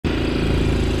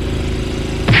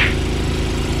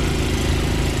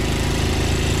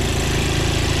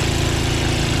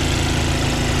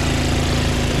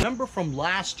from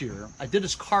last year, I did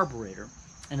his carburetor,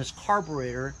 and his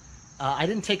carburetor, I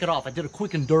didn't take it off. I did a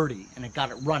quick and dirty, and it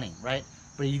got it running, right?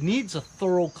 But he needs a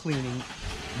thorough cleaning,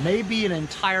 maybe an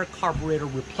entire carburetor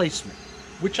replacement,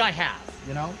 which I have,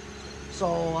 you know?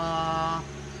 So,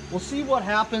 we'll see what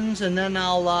happens, and then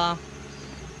I'll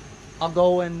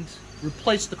go and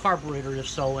replace the carburetor if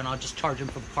so, and I'll just charge him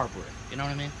for the carburetor, you know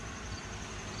what I mean?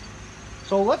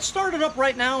 So let's start it up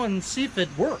right now and see if it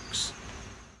works.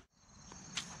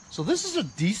 So this is a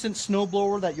decent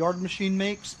snowblower that Yardmachine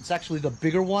makes. It's actually the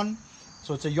bigger one.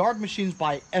 So it's a Yardmachines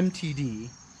by MTD.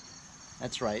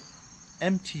 That's right.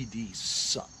 MTD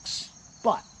sucks.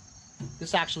 But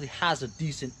this actually has a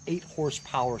decent 8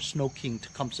 horsepower Snow King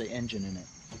Tecumseh engine in it.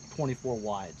 24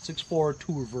 wide. 6.4,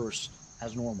 2 reverse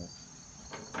as normal.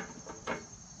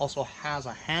 Also has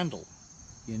a handle.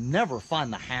 You never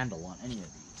find the handle on any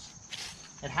of these.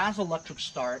 It has electric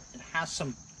start. It has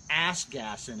some ass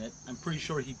gas in it. I'm pretty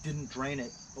sure he didn't drain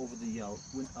it over the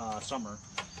summer.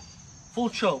 Full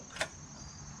choke.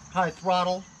 High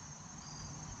throttle.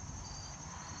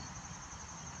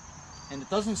 And it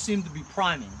doesn't seem to be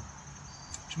priming,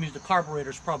 which means the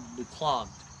carburetor is probably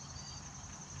clogged.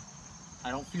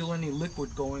 I don't feel any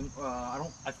liquid going.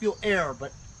 I feel air,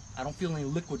 but I don't feel any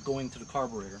liquid going to the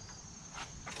carburetor.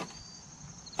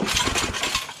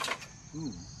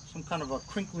 Ooh, some kind of a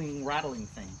crinkling, rattling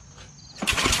thing.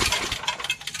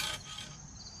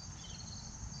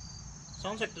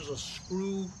 Sounds like there's a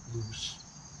screw loose.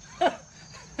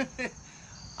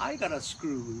 I got a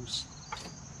screw loose.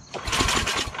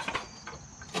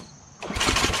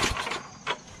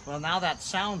 Well, now that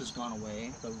sound has gone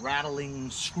away. The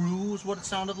rattling screw is what it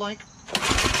sounded like.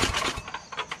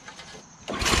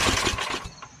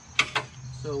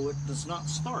 So it does not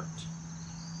start.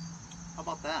 How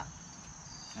about that?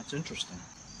 That's interesting.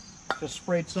 Just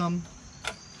sprayed some.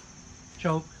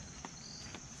 Choke.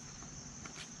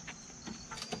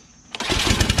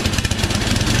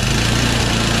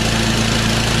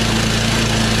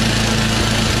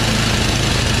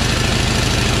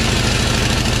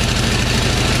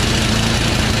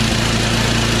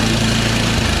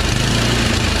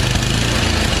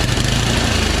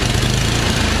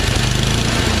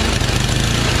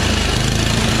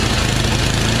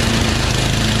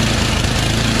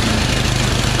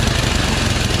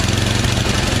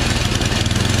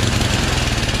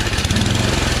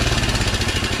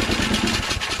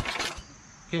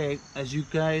 Okay, as you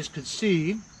guys could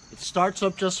see, it starts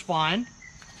up just fine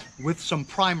with some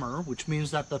primer, which means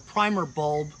that the primer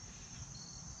bulb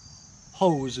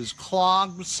hose is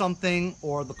clogged with something,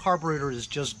 or the carburetor is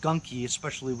just gunky,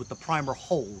 especially with the primer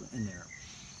hole in there,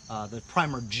 the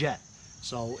primer jet.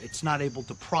 So it's not able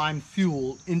to prime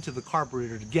fuel into the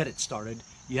carburetor to get it started.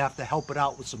 You have to help it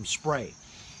out with some spray.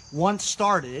 Once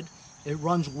started, it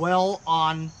runs well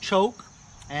on choke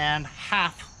and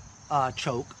half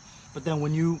choke. But then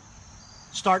when you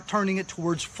start turning it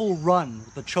towards full run,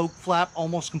 with the choke flap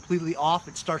almost completely off,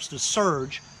 it starts to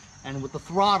surge, and with the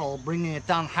throttle bringing it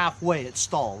down halfway, it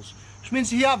stalls, which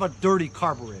means you have a dirty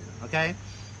carburetor, okay?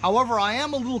 However, I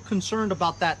am a little concerned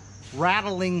about that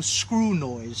rattling screw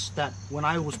noise that when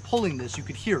I was pulling this, you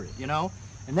could hear it, you know?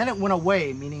 And then it went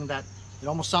away, meaning that it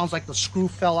almost sounds like the screw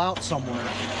fell out somewhere,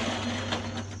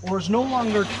 or is no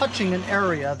longer touching an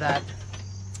area that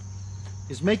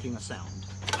is making a sound.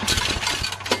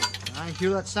 I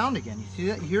hear that sound again. You see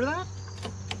that? You hear that?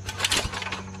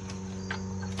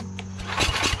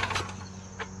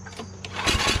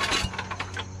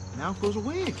 Now it goes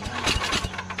away again.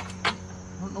 I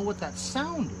don't know what that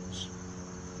sound is.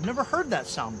 I've never heard that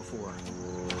sound before.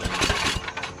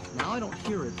 Now I don't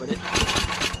hear it, but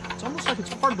it's almost like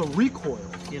it's part of the recoil,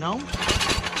 you know?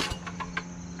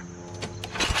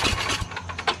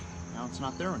 Now it's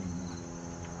not there anymore.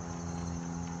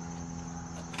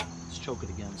 Choke it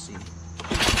again, see.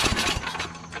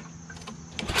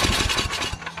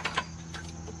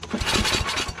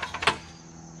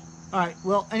 Alright,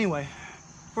 well, anyway,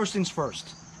 first things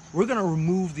first. We're going to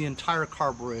remove the entire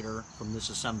carburetor from this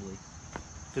assembly,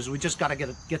 because we just got to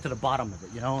get to the bottom of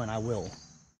it, you know, and I will.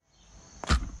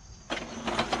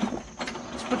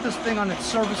 Let's put this thing on its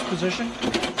service position.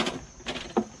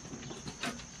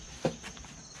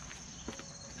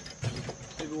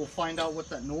 Maybe we'll find out what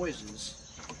that noise is.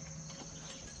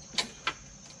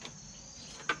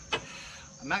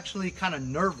 I'm actually kind of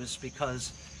nervous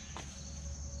because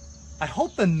I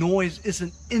hope the noise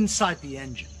isn't inside the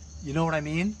engine. You know what I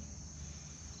mean?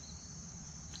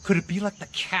 Could it be like the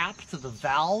cap to the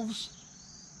valves?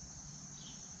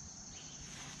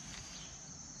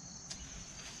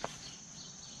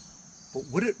 But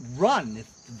would it run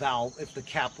if the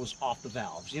cap was off the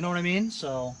valves? You know what I mean?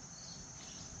 So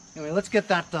Anyway, let's get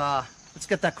that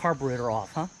carburetor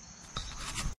off, huh?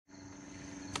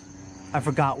 I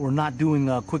forgot, we're not doing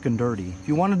quick and dirty. If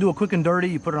you want to do a quick and dirty,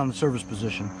 you put it on the service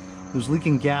position. It was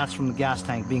leaking gas from the gas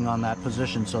tank being on that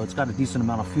position, so it's got a decent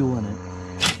amount of fuel in it.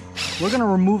 We're going to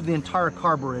remove the entire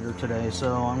carburetor today,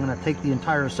 so I'm going to take the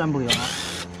entire assembly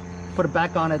off, put it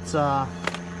back on its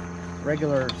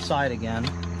regular side again.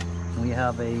 We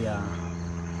have a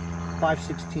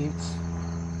 5/16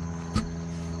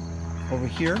 over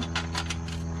here.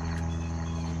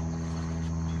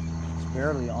 It's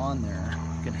barely on there.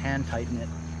 You can hand tighten it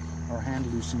or hand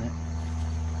loosen it.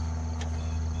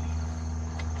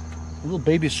 A little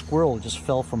baby squirrel just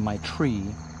fell from my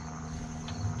tree,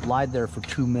 lied there for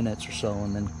 2 minutes or so,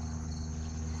 and then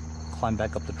climbed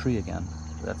back up the tree again.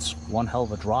 That's one hell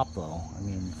of a drop, though. I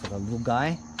mean, for the little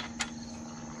guy.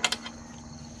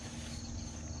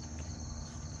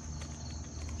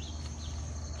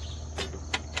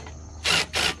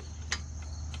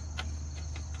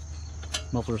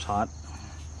 Muffler's hot.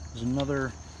 There's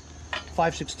another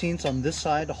 5/16 on this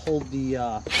side to hold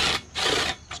the,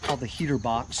 it's called the heater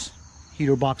box.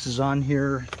 Heater box is on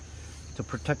here to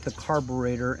protect the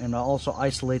carburetor and also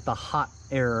isolate the hot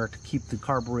air to keep the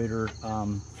carburetor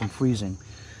from freezing.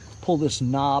 Pull this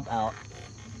knob out,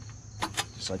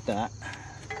 just like that,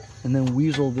 and then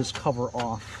weasel this cover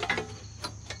off.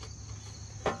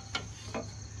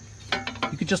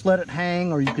 You could just let it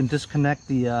hang, or you can disconnect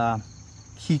the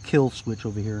key kill switch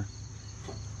over here.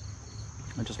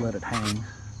 I just let it hang.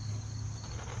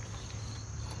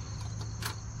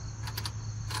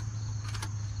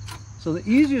 So the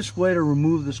easiest way to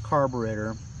remove this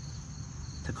carburetor,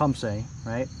 Tecumseh,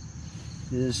 right,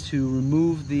 is to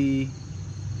remove the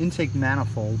intake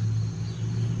manifold,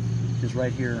 which is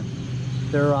right here.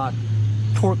 They're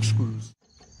torque screws,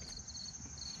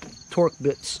 torque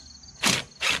bits.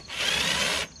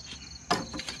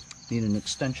 Need an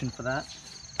extension for that.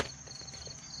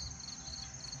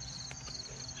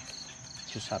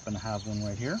 Just happen to have one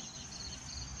right here.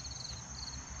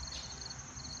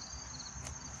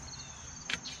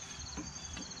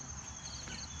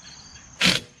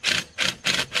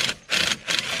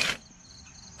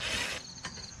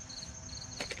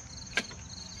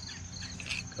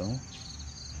 Go.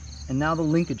 And now the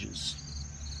linkages.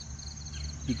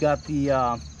 You got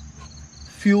the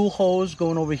fuel hose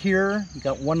going over here. You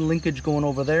got one linkage going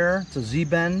over there. It's a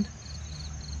Z-bend.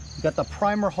 You got the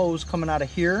primer hose coming out of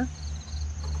here.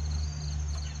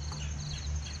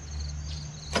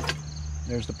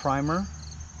 There's the primer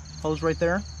hose right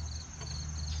there.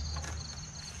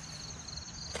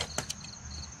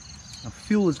 Now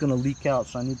fuel is going to leak out,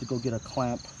 so I need to go get a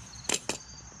clamp.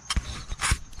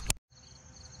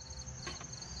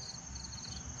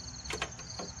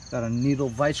 Got a needle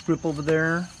vice grip over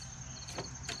there.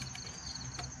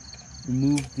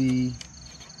 Remove the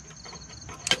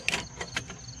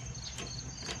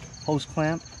hose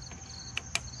clamp.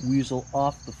 Weasel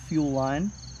off the fuel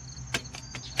line.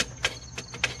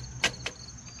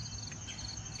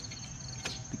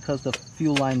 Because the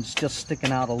fuel line's just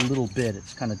sticking out a little bit,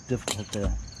 it's kind of difficult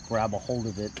to grab a hold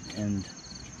of it and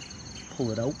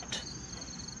pull it out.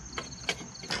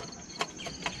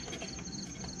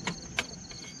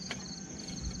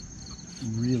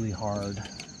 Really hard.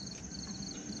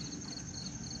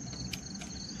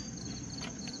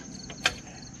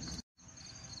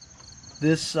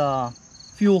 This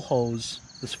fuel hose,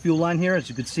 this fuel line here, as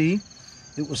you can see,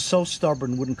 it was so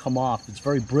stubborn it wouldn't come off. It's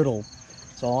very brittle.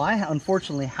 So I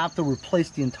unfortunately have to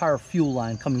replace the entire fuel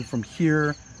line coming from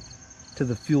here to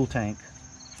the fuel tank.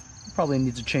 Probably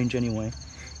needs a change anyway.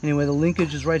 Anyway, the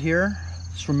linkage is right here.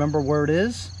 Just remember where it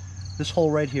is. This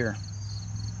hole right here.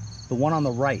 The one on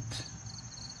the right.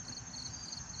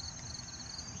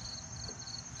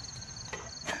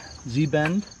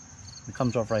 Z-bend. It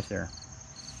comes off right there.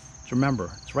 So remember,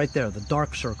 it's right there. The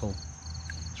dark circle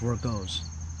is where it goes.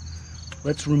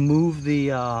 Let's remove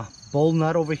the bowl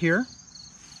nut over here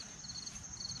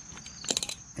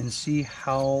and see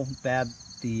how bad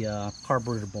the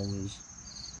carburetor bowl is.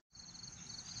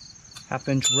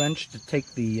 1/2-inch wrench to take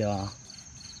the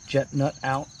jet nut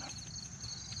out.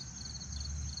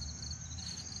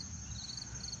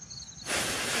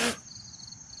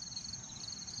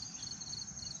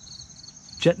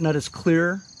 Jet nut is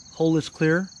clear, hole is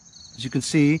clear. As you can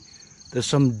see, there's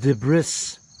some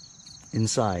debris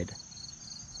inside.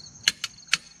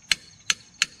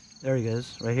 There he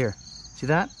is, right here. See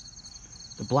that?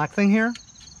 The black thing here,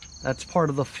 that's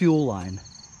part of the fuel line.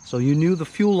 So you knew the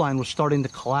fuel line was starting to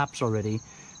collapse already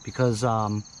because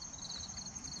the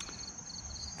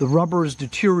rubber is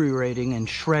deteriorating and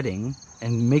shredding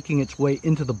and making its way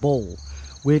into the bowl.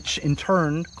 which in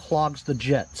turn clogs the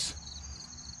jets.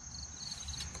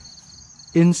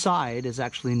 Inside is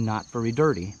actually not very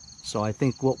dirty. So I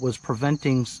think what was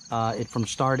preventing it from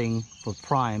starting for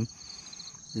prime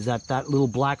is that little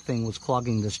black thing was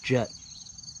clogging this jet.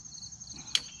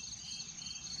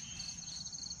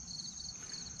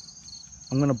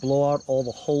 I'm going to blow out all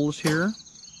the holes here.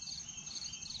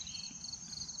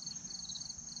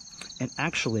 And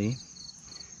actually,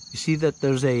 you see that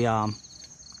there's a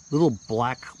little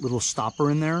black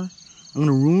stopper in there? I'm going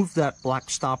to remove that black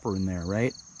stopper in there,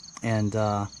 right? And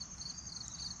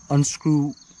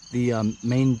unscrew the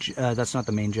main, that's not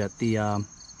the main jet, the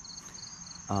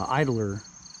idler,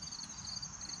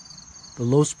 the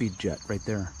low-speed jet right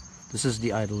there. This is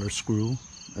the idler screw.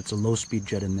 That's a low-speed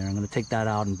jet in there. I'm going to take that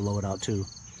out and blow it out too.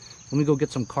 Let me go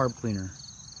get some carb cleaner.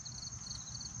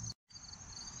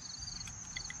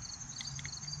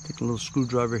 Take a little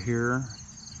screwdriver here.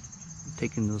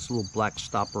 Taking this little black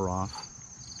stopper off.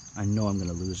 I know I'm going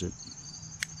to lose it.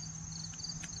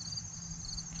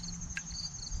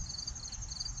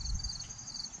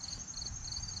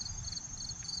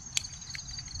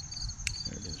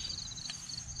 There it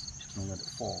is. Just going to let it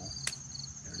fall.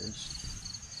 There it is.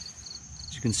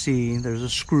 As you can see, there's a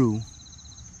screw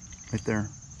right there.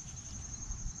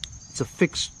 It's a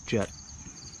fixed jet.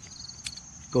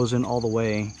 Goes in all the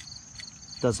way.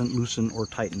 Doesn't loosen or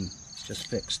tighten. It's just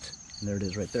fixed. And there it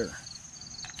is right there.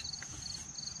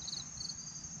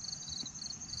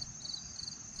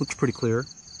 Looks pretty clear.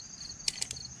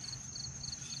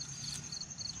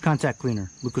 Contact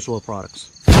cleaner, Lucas Oil Products.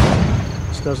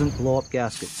 This doesn't blow up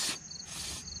gaskets.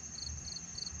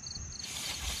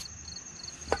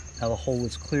 Now the hole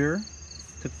is clear.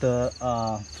 Took the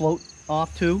float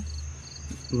off too.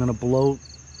 I'm going to blow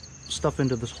stuff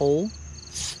into this hole.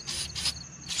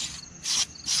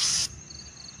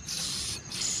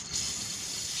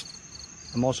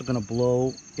 I'm also going to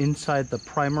blow inside the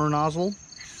primer nozzle,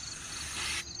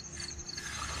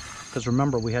 because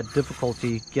remember we had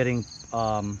difficulty getting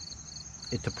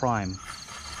it to prime.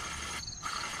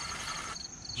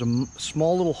 There's a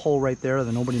small little hole right there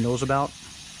that nobody knows about,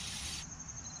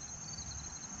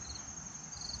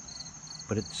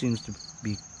 but it seems to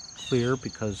be clear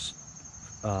because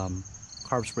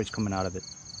carb spray's coming out of it.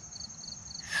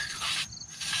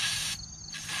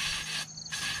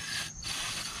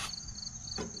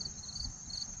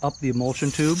 Up the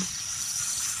emulsion tube,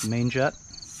 main jet,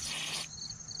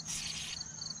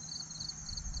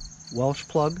 Welsh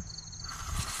plug,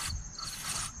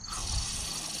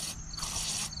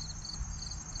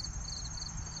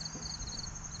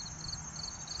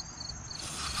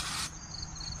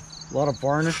 a lot of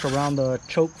varnish around the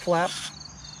choke flap.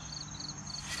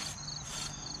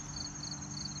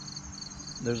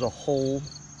 There's a hole,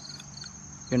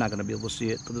 you're not going to be able to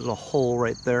see it, but there's a hole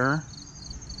right there.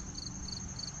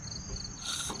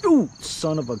 Ooh,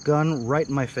 son of a gun, right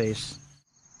in my face.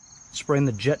 Spraying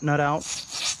the jet nut out.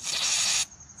 It's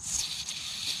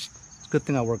a good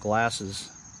thing I wear glasses.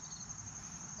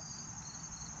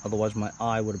 Otherwise my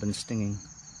eye would have been stinging.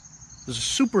 There's a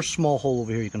super small hole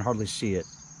over here, you can hardly see it.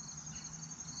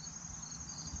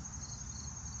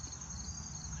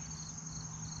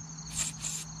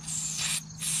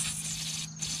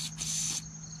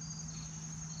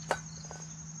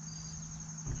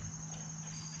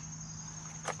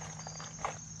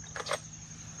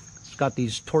 Got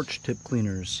these torch tip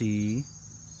cleaners, see?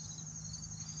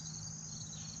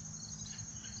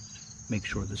 Make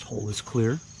sure this hole is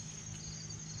clear.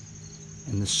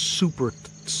 And this super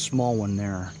small one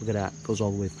there, look at that, goes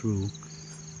all the way through.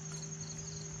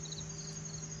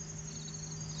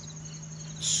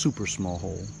 Super small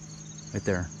hole, right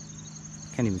there.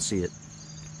 Can't even see it.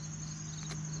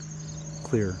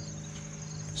 Clear.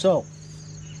 So,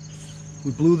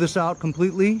 we blew this out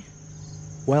completely.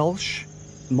 Welsh.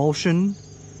 Emulsion,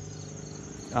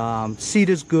 seat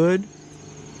is good,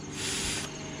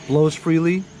 blows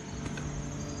freely,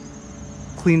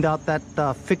 cleaned out that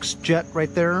fixed jet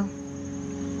right there,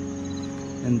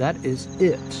 and that is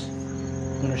it.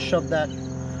 I'm going to shove that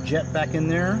jet back in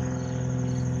there.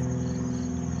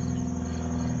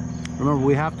 Remember,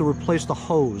 we have to replace the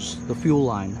hose, the fuel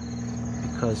line,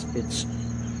 because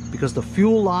the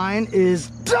fuel line is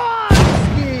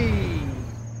DONESKI!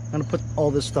 I'm going to put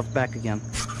all this stuff back again.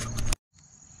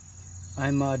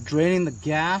 I'm draining the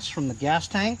gas from the gas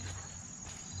tank,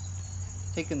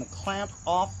 taking the clamp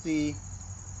off the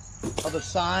other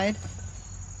side,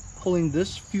 pulling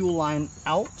this fuel line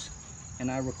out,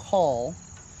 and I recall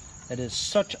that it's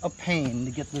such a pain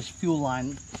to get this fuel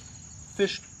line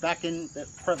fished back in that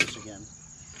crevice again.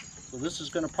 So this is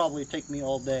going to probably take me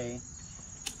all day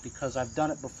because I've done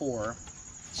it before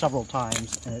several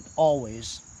times, and it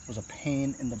always was a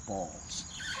pain in the balls.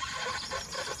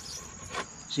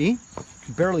 See? You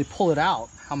can barely pull it out.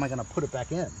 How am I going to put it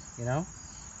back in, you know?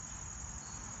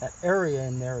 That area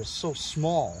in there is so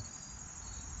small.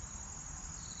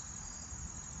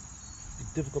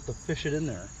 It's difficult to fish it in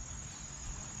there.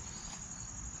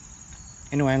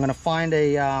 Anyway, I'm going to find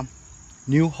a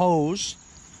new hose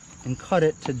and cut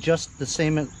it to just the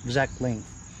same exact length.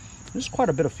 There's quite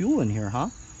a bit of fuel in here, huh?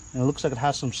 And it looks like it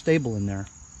has some stable in there.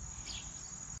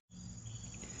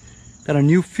 Got a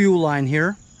new fuel line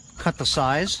here. Cut the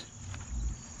size.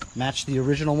 Match the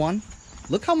original one.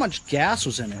 Look how much gas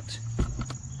was in it.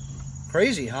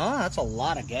 Crazy, huh? That's a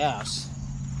lot of gas.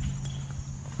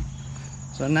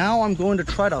 So now I'm going to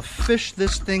try to fish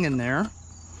this thing in there.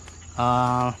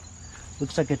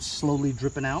 Looks like it's slowly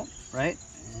dripping out, right?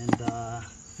 And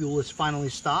fuel is finally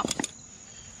stopped.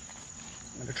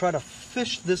 I'm going to try to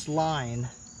fish this line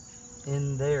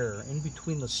in there, in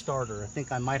between the starter. I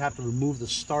think I might have to remove the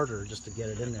starter just to get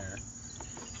it in there.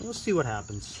 So let's see what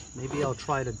happens. Maybe I'll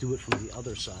try to do it from the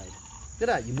other side. Look at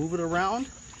that, you move it around,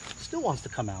 it still wants to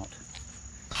come out.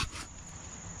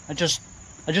 I just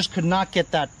could not get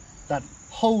that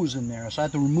hose in there, so I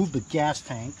had to remove the gas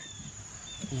tank.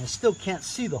 And I still can't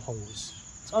see the hose.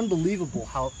 It's unbelievable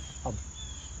how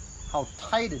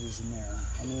tight it is in there.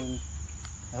 I mean,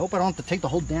 I hope I don't have to take the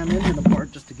whole damn engine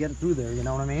apart just to get it through there, you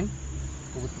know what I mean?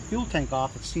 But with the fuel tank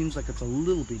off, it seems like it's a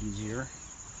little bit easier.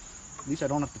 At least I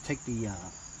don't have to take the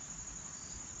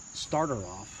starter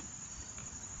off.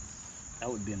 That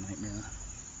would be a nightmare.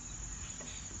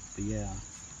 But yeah.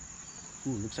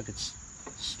 Ooh, looks like it's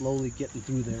slowly getting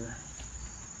through there.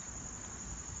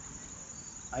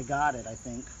 I got it, I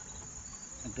think.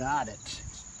 I got it.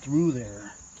 It's through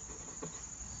there.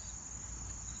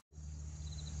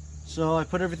 So I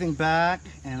put everything back,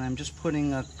 and I'm just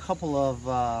putting a couple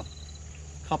of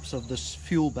cups of this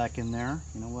fuel back in there.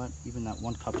 You know what? Even that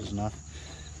 1 cup is enough.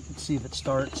 Let's see if it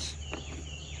starts.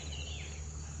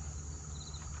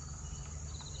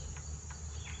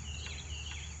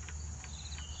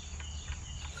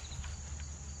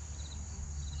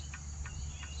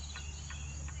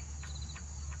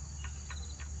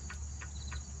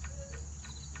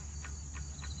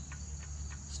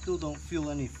 Still don't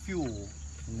feel any fuel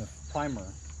in the primer. I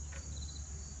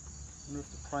wonder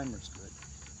if the primer's good.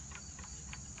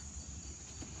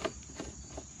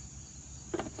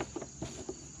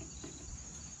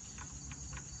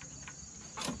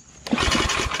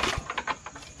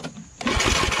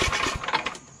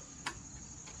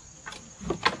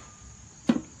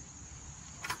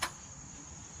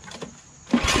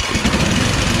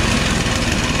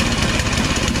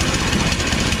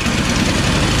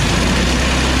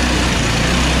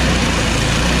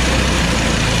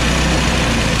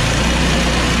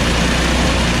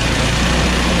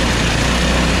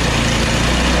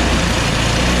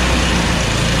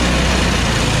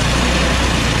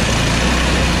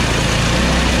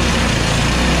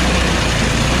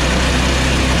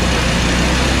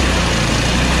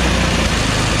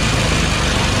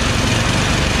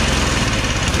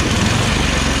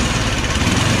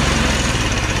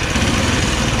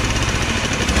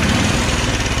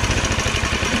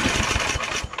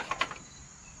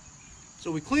 So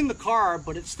we cleaned the carb,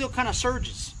 but it still kind of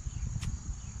surges.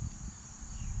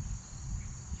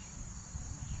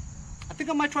 I think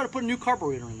I might try to put a new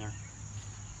carburetor in there.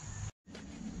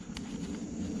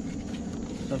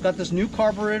 So I've got this new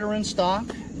carburetor in stock.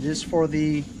 It is for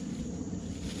the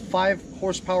 5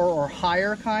 horsepower or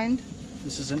higher kind.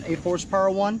 This is an 8 horsepower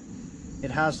one.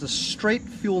 It has the straight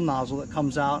fuel nozzle that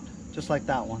comes out just like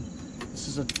that one. This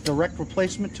is a direct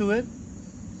replacement to it.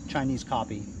 Chinese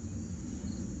copy.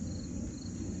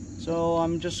 So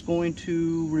I'm just going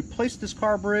to replace this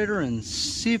carburetor and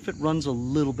see if it runs a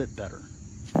little bit better.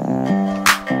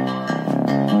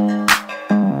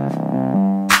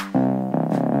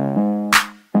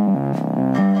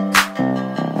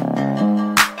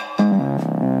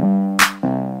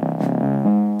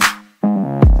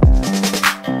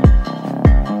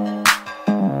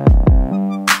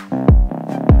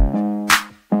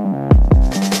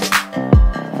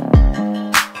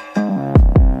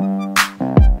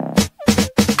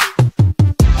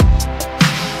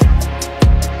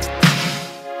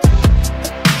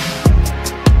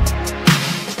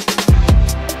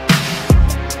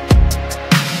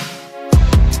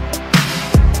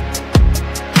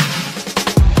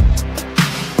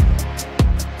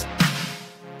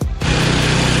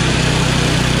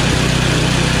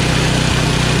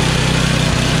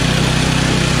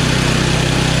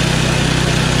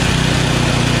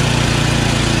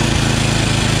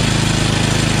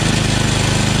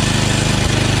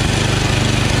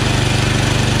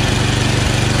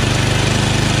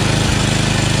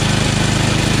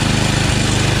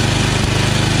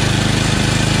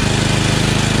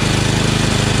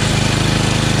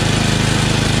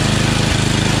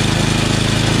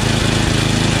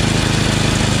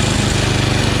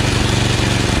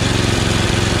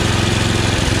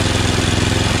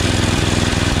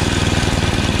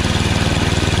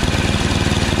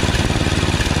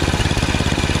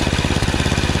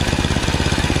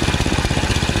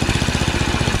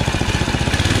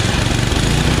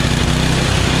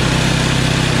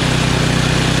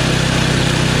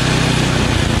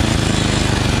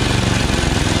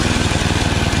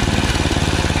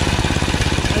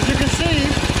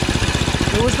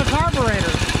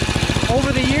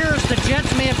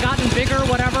 gotten bigger,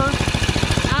 whatever,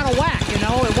 out of whack, you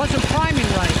know, it wasn't priming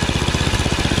right.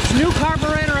 This new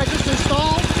carburetor I just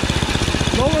installed,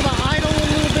 lower the idle a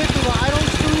little bit to the idle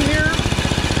screw here.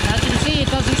 As you can see, it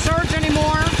doesn't surge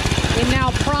anymore. It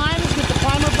now primes with the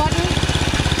primer button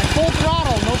at full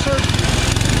throttle, no surge.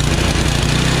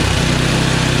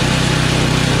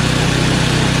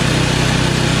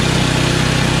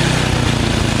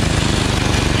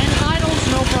 And idles,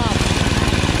 no problem.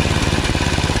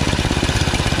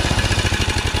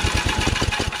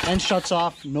 And shuts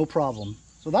off, no problem.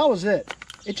 So that was it.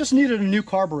 It just needed a new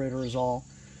carburetor is all.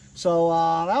 So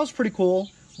that was pretty cool.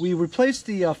 We replaced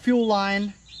the fuel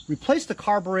line, replaced the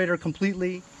carburetor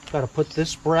completely. Got to put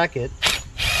this bracket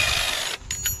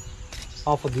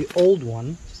off of the old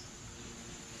one,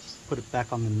 put it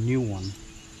back on the new one.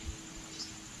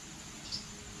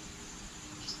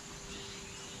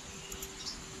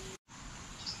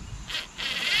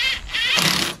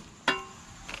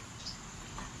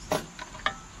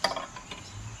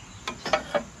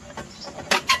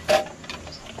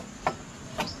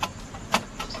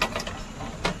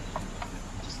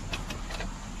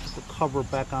 Put the cover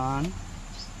back on.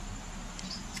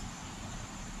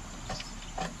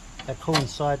 That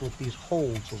coincide with these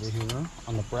holes over here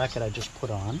on the bracket I just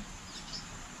put on.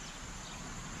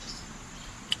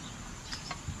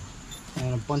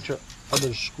 And a bunch of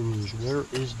other screws. Where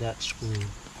is that screw?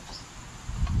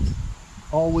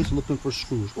 Always looking for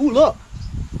screws. Ooh, look!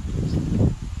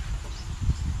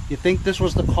 You think this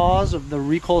was the cause of the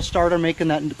recoil starter making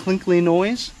that clinkly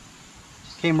noise?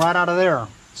 Came right out of there,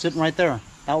 sitting right there.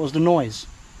 That was the noise.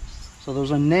 So there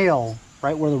was a nail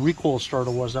right where the recoil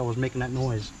starter was that was making that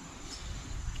noise.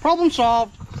 Problem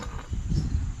solved.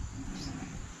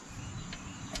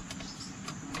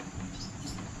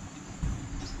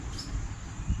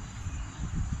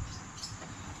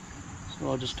 So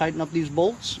I'll just tighten up these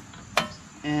bolts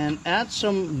and add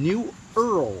some new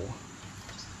Earl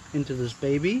into this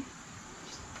baby.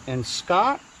 And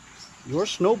Scott, your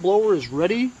snowblower is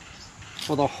ready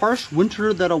for the harsh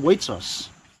winter that awaits us.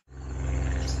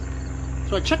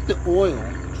 So I checked the oil.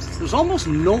 There's almost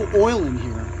no oil in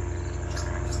here.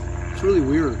 It's really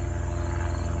weird.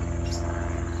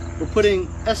 We're putting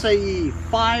SAE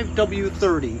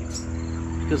 5W30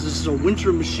 because this is a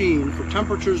winter machine for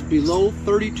temperatures below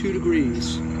 32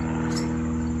 degrees.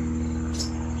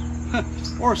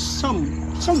 Or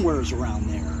somewheres around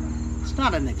there. It's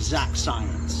not an exact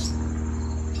science.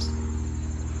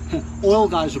 Oil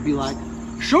guys would be like,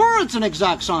 sure, it's an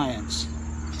exact science.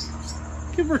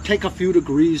 Give or take a few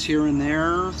degrees here and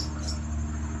there,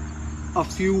 a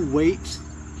few weight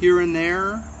here and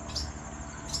there.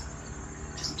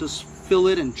 Just fill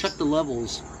it and check the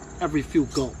levels every few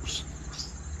gulps.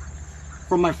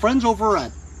 From my friends over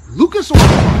at Lucas Oil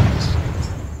Products.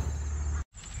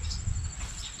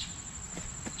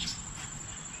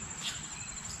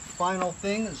 Final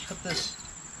thing is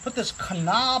put this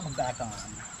knob back on.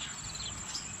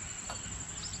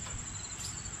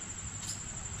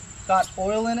 Got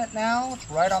oil in it now, it's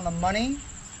right on the money.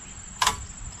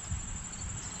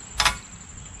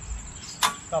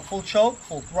 Got full choke,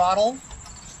 full throttle.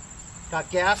 Got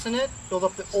gas in it, filled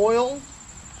up the oil.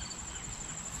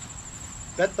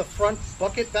 Bent the front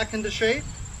bucket back into shape.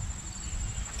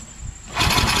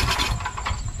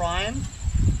 Prime.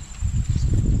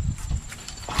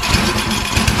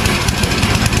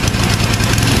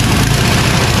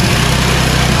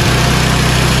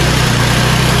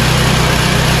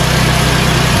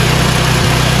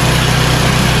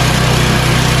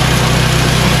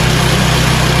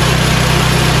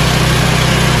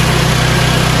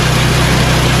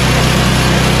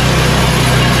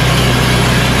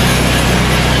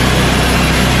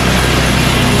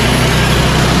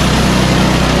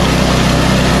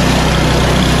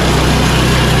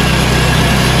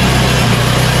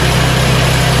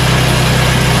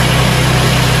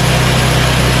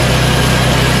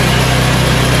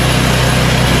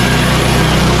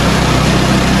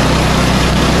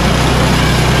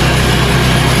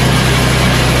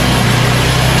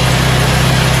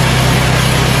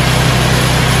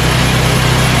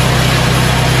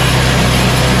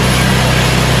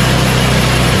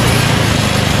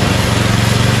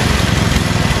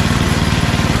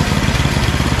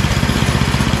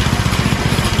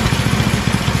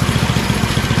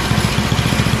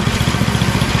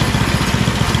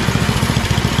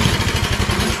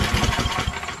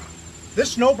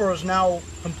 This snowblower is now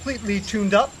completely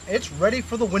tuned up. It's ready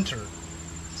for the winter.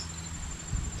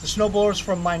 The snowblower is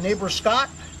from my neighbor Scott.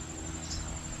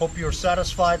 Hope you're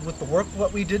satisfied with the work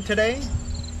what we did today.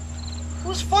 It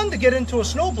was fun to get into a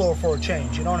snowblower for a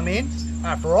change, you know what I mean?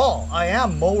 After all, I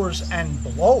am mowers and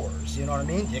blowers, you know what I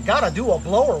mean? You gotta do a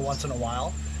blower once in a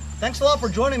while. Thanks a lot for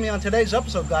joining me on today's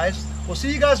episode, guys. We'll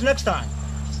see you guys next time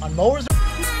on Mowers.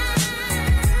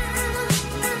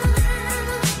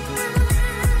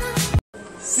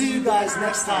 See you guys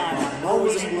next time on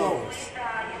Mowers and Blowers.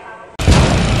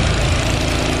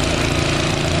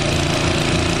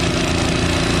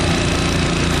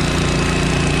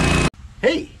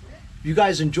 Hey, if you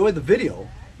guys enjoyed the video,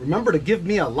 remember to give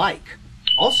me a like.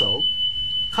 Also,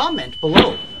 comment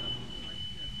below.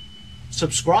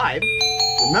 Subscribe.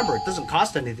 Remember, it doesn't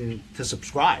cost anything to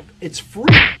subscribe. It's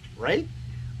free, right?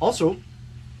 Also,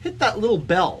 hit that little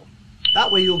bell.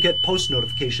 That way you'll get post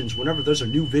notifications whenever there's a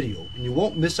new video and you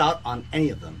won't miss out on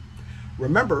any of them.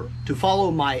 Remember to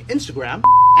follow my Instagram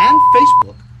and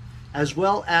Facebook, as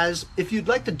well as if you'd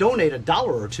like to donate $1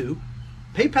 or $2,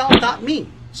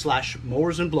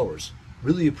 paypal.me/mowersandblowers.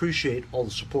 Really appreciate all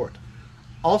the support.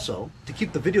 Also, to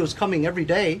keep the videos coming every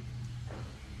day,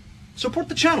 support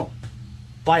the channel.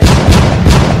 Bye.